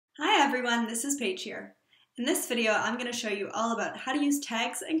everyone, this is Paige here. In this video, I'm going to show you all about how to use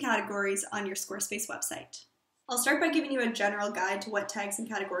tags and categories on your Squarespace website. I'll start by giving you a general guide to what tags and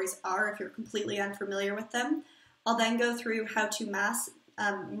categories are if you're completely unfamiliar with them. I'll then go through how to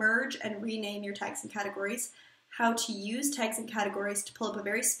merge and rename your tags and categories, how to use tags and categories to pull up a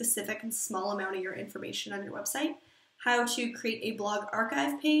very specific and small amount of your information on your website, how to create a blog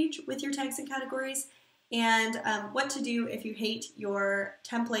archive page with your tags and categories, and what to do if you hate your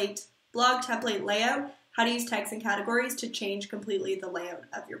blog template layout, how to use tags and categories to change completely the layout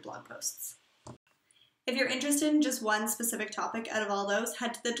of your blog posts. If you're interested in just one specific topic out of all those,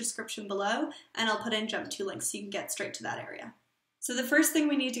 head to the description below and I'll put in jump to links so you can get straight to that area. So the first thing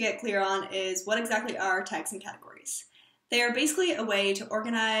we need to get clear on is what exactly are tags and categories. They are basically a way to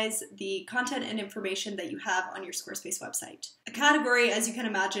organize the content and information that you have on your Squarespace website. A category, as you can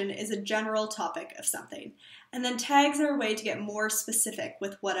imagine, is a general topic of something. And then tags are a way to get more specific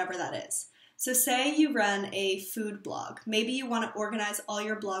with whatever that is. So say you run a food blog. Maybe you want to organize all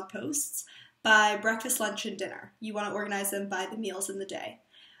your blog posts by breakfast, lunch, and dinner. You want to organize them by the meals in the day.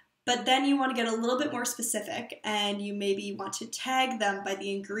 But then you want to get a little bit more specific and you maybe want to tag them by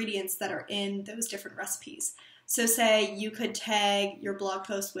the ingredients that are in those different recipes. So say you could tag your blog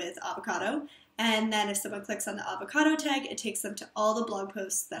post with avocado, and then if someone clicks on the avocado tag, it takes them to all the blog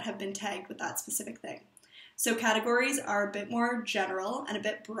posts that have been tagged with that specific thing. So categories are a bit more general and a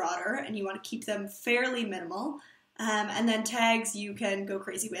bit broader, and you want to keep them fairly minimal. And then tags you can go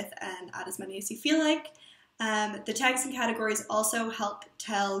crazy with and add as many as you feel like. The tags and categories also help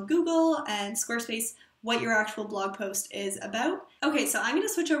tell Google and Squarespace what your actual blog post is about. Okay, so I'm going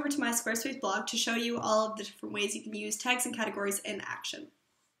to switch over to my Squarespace blog to show you all of the different ways you can use tags and categories in action.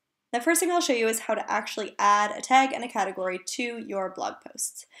 The first thing I'll show you is how to actually add a tag and a category to your blog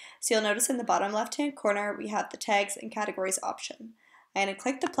posts. So you'll notice in the bottom left-hand corner we have the tags and categories option. I'm going to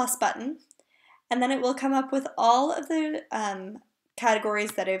click the plus button, and then it will come up with all of the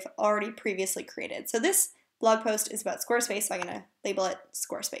categories that I've already previously created. So this blog post is about Squarespace, so I'm going to label it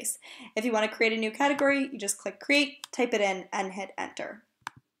Squarespace. If you want to create a new category, you just click create, type it in, and hit enter.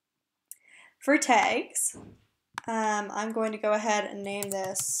 For tags, I'm going to go ahead and name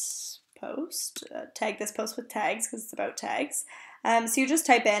this post, tag this post with tags because it's about tags. So you just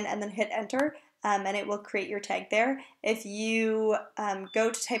type in and then hit enter, and it will create your tag there. If you go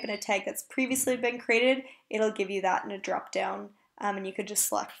to type in a tag that's previously been created, it'll give you that in a drop down, and you could just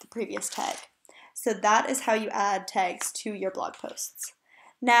select the previous tag. So that is how you add tags to your blog posts.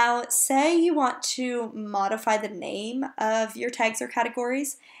 Now, say you want to modify the name of your tags or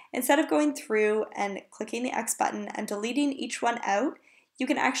categories. Instead of going through and clicking the X button and deleting each one out, you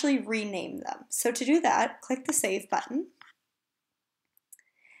can actually rename them. So to do that, click the Save button.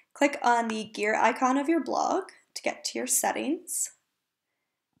 Click on the gear icon of your blog to get to your settings.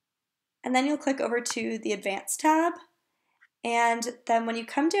 And then you'll click over to the Advanced tab. And then when you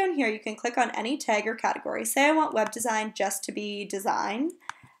come down here, you can click on any tag or category. Say I want web design just to be design.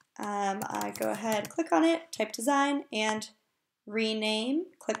 I go ahead, click on it, type design, and rename,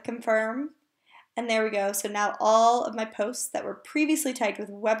 click confirm, and there we go. So now all of my posts that were previously tagged with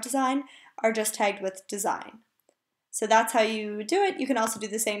web design are just tagged with design. So that's how you do it. You can also do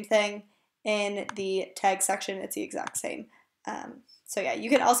the same thing in the tag section. It's the exact same. So yeah, you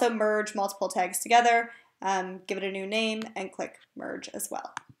can also merge multiple tags together. Give it a new name and click merge as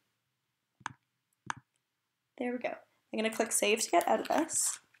well. There we go. I'm going to click save to get out of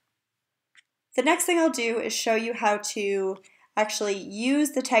this. The next thing I'll do is show you how to actually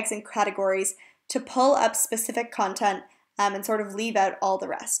use the tags and categories to pull up specific content and sort of leave out all the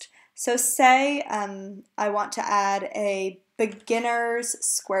rest. So say I want to add a beginner's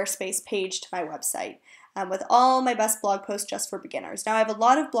Squarespace page to my website with all my best blog posts just for beginners. Now I have a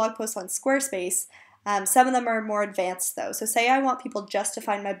lot of blog posts on Squarespace. Some of them are more advanced though. So say I want people just to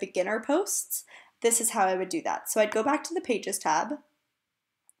find my beginner posts, this is how I would do that. So I'd go back to the Pages tab.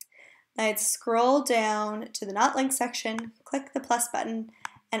 I'd scroll down to the Not Linked section, click the plus button,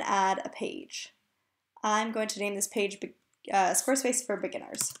 and add a page. I'm going to name this page Squarespace for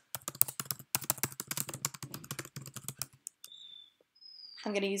Beginners.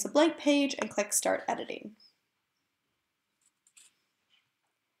 I'm going to use a blank page and click Start Editing.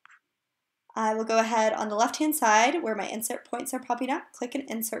 I will go ahead on the left-hand side where my insert points are popping up, click an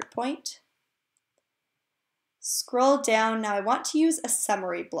insert point. Scroll down. Now I want to use a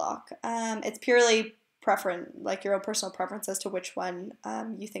summary block. It's purely like your own personal preference as to which one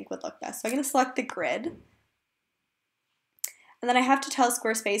you think would look best. So I'm going to select the grid. And then I have to tell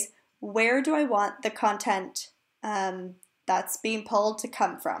Squarespace where do I want the content that's being pulled to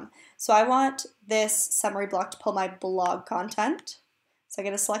come from. So I want this summary block to pull my blog content. So I'm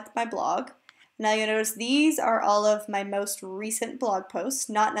going to select my blog. Now you'll notice these are all of my most recent blog posts,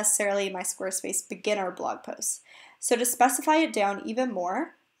 not necessarily my Squarespace beginner blog posts. So to specify it down even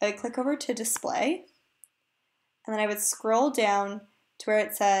more, I would click over to display, and then I would scroll down to where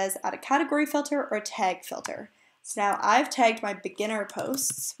it says add a category filter or tag filter. So now I've tagged my beginner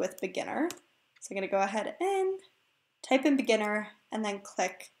posts with beginner. So I'm going to go ahead and type in beginner and then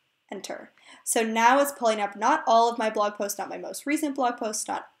click enter. So now it's pulling up not all of my blog posts, not my most recent blog posts,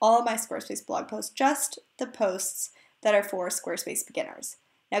 not all my Squarespace blog posts, just the posts that are for Squarespace beginners.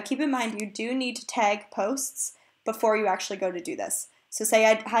 Now keep in mind you do need to tag posts before you actually go to do this. So say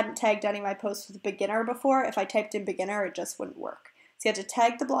I hadn't tagged any of my posts with beginner before, if I typed in beginner it just wouldn't work. So you have to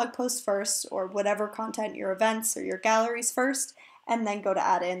tag the blog post first, or whatever content, your events or your galleries first, and then go to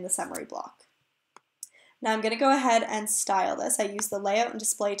add in the summary block. Now I'm going to go ahead and style this. I use the layout and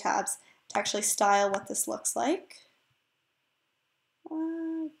display tabs to actually style what this looks like.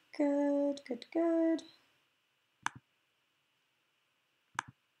 Good.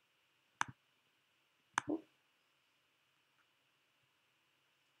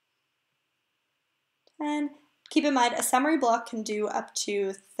 And keep in mind, a summary block can do up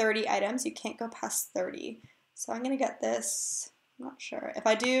to 30 items. You can't go past 30. So I'm going to get this, I'm not sure. If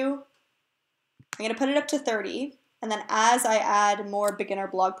I do, I'm going to put it up to 30, and then as I add more beginner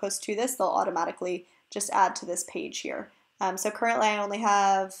blog posts to this, they'll automatically just add to this page here. So currently I only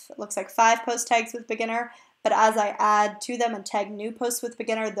have, it looks like 5 post tags with beginner, but as I add to them and tag new posts with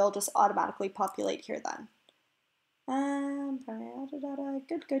beginner, they'll just automatically populate here then.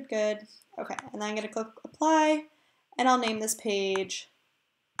 Good. Okay, and then I'm going to click apply, and I'll name this page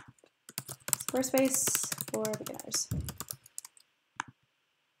Squarespace for beginners.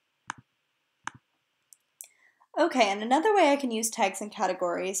 Okay, and another way I can use tags and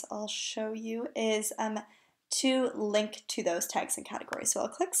categories, I'll show you, is to link to those tags and categories. So I'll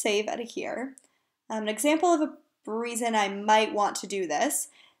click save out of here. An example of a reason I might want to do this,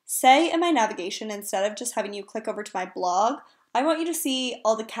 say in my navigation, instead of just having you click over to my blog, I want you to see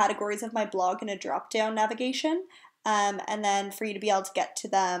all the categories of my blog in a drop-down navigation, and then for you to be able to get to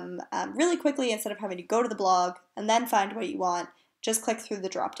them really quickly instead of having to go to the blog and then find what you want, just click through the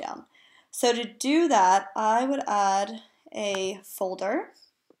drop-down. So to do that, I would add a folder.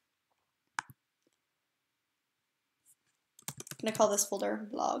 I'm going to call this folder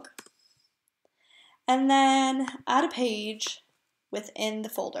blog. And then add a page within the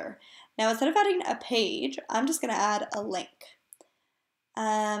folder. Now instead of adding a page, I'm just going to add a link.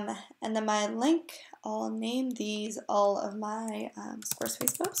 And then my link, I'll name these all of my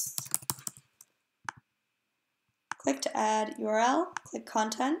Squarespace posts. Click to add URL, click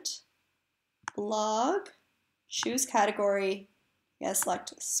content, blog, choose category,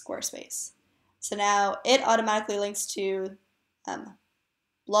 select Squarespace. So now it automatically links to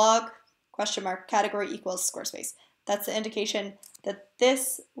blog, category equals Squarespace. That's the indication that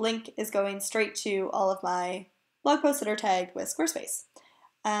this link is going straight to all of my blog posts that are tagged with Squarespace.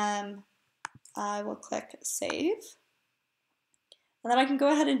 I will click save. And then I can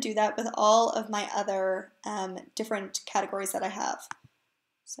go ahead and do that with all of my other different categories that I have.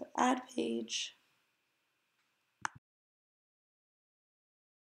 So add page.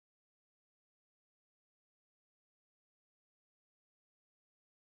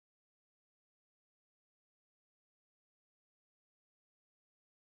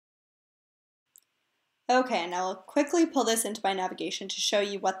 Okay, now I'll quickly pull this into my navigation to show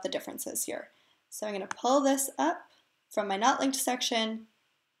you what the difference is here. So I'm going to pull this up from my not linked section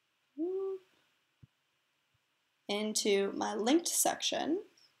into my linked section.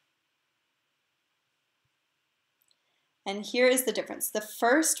 And here is the difference. The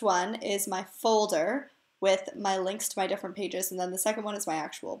first one is my folder with my links to my different pages, and then the second one is my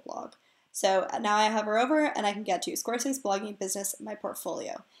actual blog. So now I hover over and I can get to Squarespace, blogging, business, and my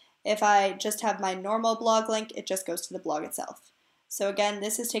portfolio. If I just have my normal blog link, it just goes to the blog itself. So again,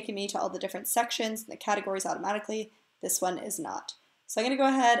 this is taking me to all the different sections and the categories automatically. This one is not. So I'm going to go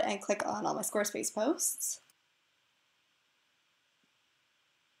ahead and click on all my Squarespace posts.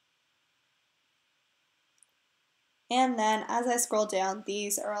 And then as I scroll down,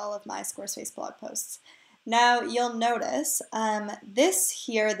 these are all of my Squarespace blog posts. Now you'll notice this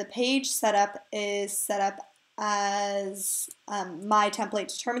here, the page setup is set up as my template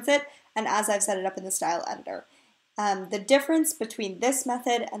determines it, and as I've set it up in the style editor. The difference between this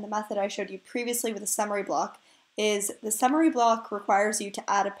method and the method I showed you previously with the summary block is the summary block requires you to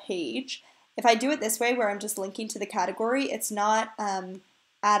add a page. If I do it this way, where I'm just linking to the category, it's not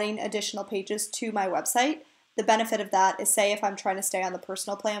adding additional pages to my website. The benefit of that is, say if I'm trying to stay on the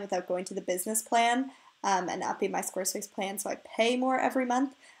personal plan without going to the business plan, and upping my Squarespace plan so I pay more every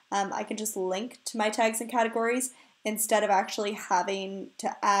month, I can just link to my tags and categories instead of actually having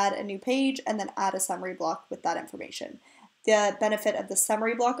to add a new page and then add a summary block with that information. The benefit of the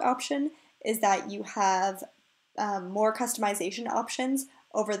summary block option is that you have more customization options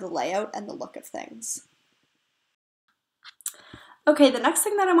over the layout and the look of things. Okay, the next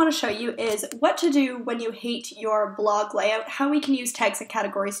thing that I want to show you is what to do when you hate your blog layout, how we can use tags and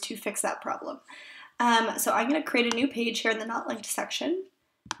categories to fix that problem. So I'm going to create a new page here in the Not Linked section.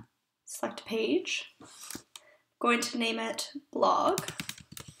 Select page. Going to name it blog.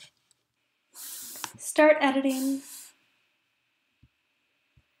 Start editing.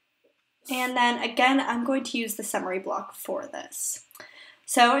 And then again, I'm going to use the summary block for this.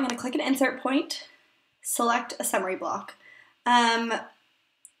 So I'm going to click an insert point, select a summary block.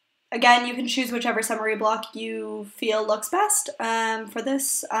 Again, you can choose whichever summary block you feel looks best. For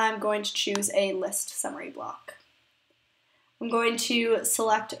this, I'm going to choose a list summary block. I'm going to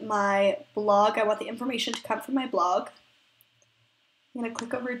select my blog. I want the information to come from my blog. I'm going to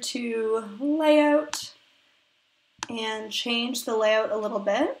click over to layout and change the layout a little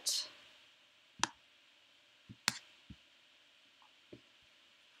bit.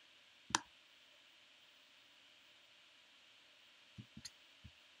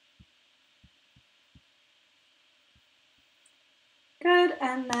 Good,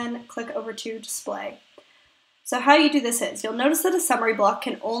 and then click over to display. So how you do this is, you'll notice that a summary block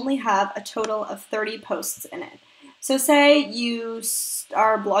can only have a total of 30 posts in it. So say you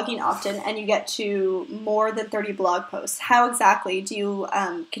are blogging often and you get to more than 30 blog posts. How exactly do you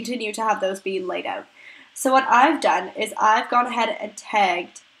continue to have those being laid out? So what I've done is I've gone ahead and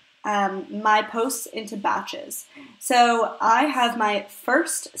tagged my posts into batches. So I have my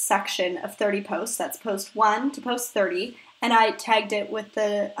first section of 30 posts, that's post 1 to post 30, and I tagged it with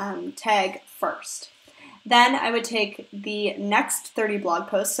the tag first. Then I would take the next 30 blog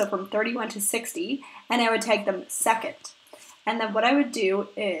posts, so from 31 to 60, and I would tag them second. And then what I would do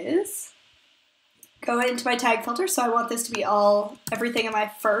is go into my tag filter, so I want this to be everything in my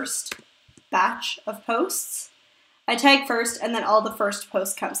first batch of posts. I tag first, and then all the first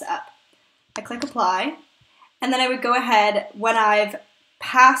post comes up. I click apply, and then I would go ahead when I've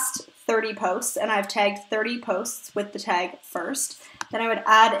passed 30 posts, and I've tagged 30 posts with the tag first, then I would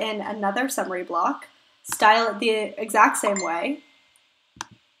add in another summary block, style it the exact same way,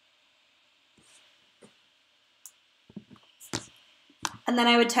 and then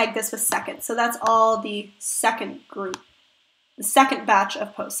I would tag this with second. So that's all the second group, the second batch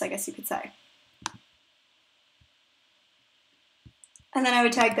of posts, I guess you could say. And then I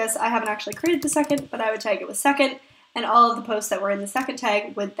would tag this, I haven't actually created the second, but I would tag it with second, and all of the posts that were in the second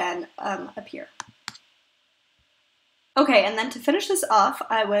tag would then appear. Okay, and then to finish this off,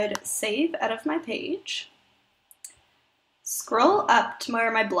 I would save out of my page, scroll up to where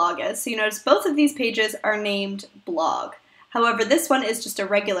my blog is. So you notice both of these pages are named blog. However, this one is just a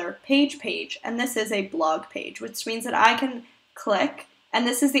regular page, and this is a blog page, which means that I can click, and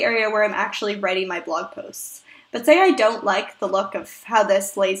this is the area where I'm actually writing my blog posts. But say I don't like the look of how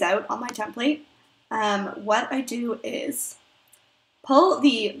this lays out on my template, what I do is pull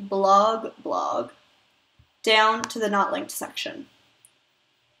the blog down to the not linked section.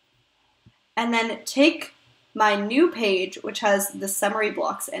 And then take my new page, which has the summary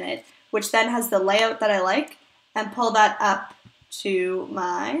blocks in it, which then has the layout that I like, and pull that up to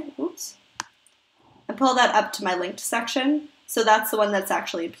my, linked section. So that's the one that's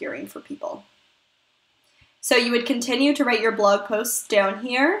actually appearing for people. So you would continue to write your blog posts down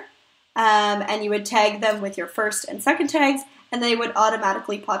here, and you would tag them with your first and second tags, and they would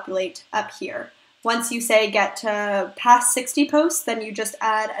automatically populate up here. Once you say get to past 60 posts, then you just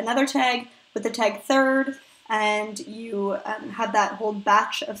add another tag with the tag third, and you have that whole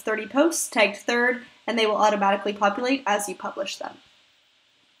batch of 30 posts tagged third, and they will automatically populate as you publish them.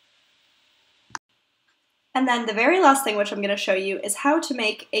 And then the very last thing which I'm going to show you is how to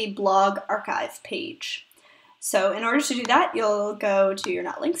make a blog archive page. So in order to do that, you'll go to your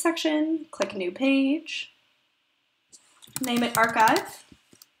not linked section, click new page, name it archive.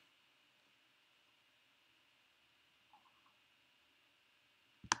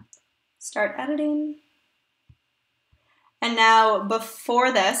 Start editing. And now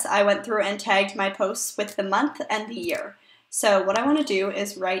before this, I went through and tagged my posts with the month and the year. So what I want to do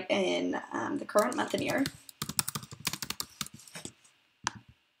is write in the current month and year.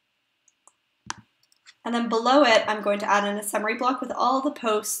 And then below it, I'm going to add in a summary block with all the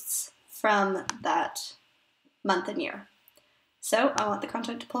posts from that month and year. So I want the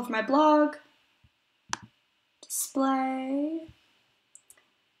content to pull from my blog, display,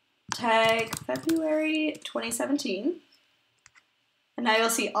 tag February 2017. And now you'll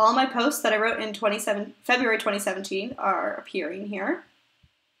see all my posts that I wrote in February 2017 are appearing here.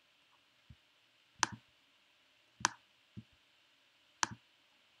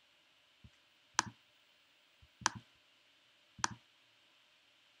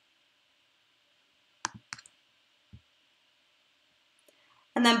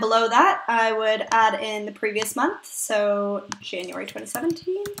 And then below that, I would add in the previous month, so January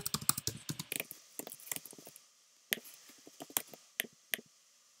 2017.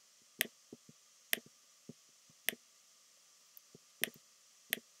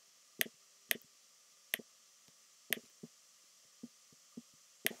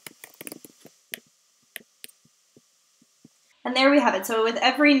 And there we have it. So with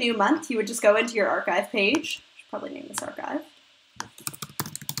every new month, you would just go into your archive page. I should probably name this archive.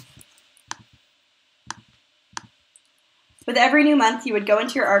 With every new month, you would go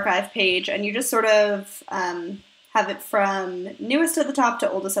into your archive page and you just sort of have it from newest at the top to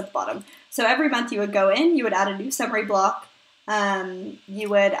oldest at the bottom. So every month you would go in, you would add a new summary block, you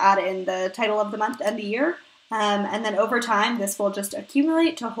would add in the title of the month and the year, and then over time this will just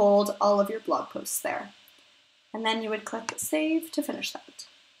accumulate to hold all of your blog posts there. And then you would click Save to finish that.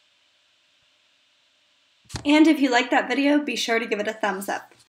 And if you liked that video, be sure to give it a thumbs up.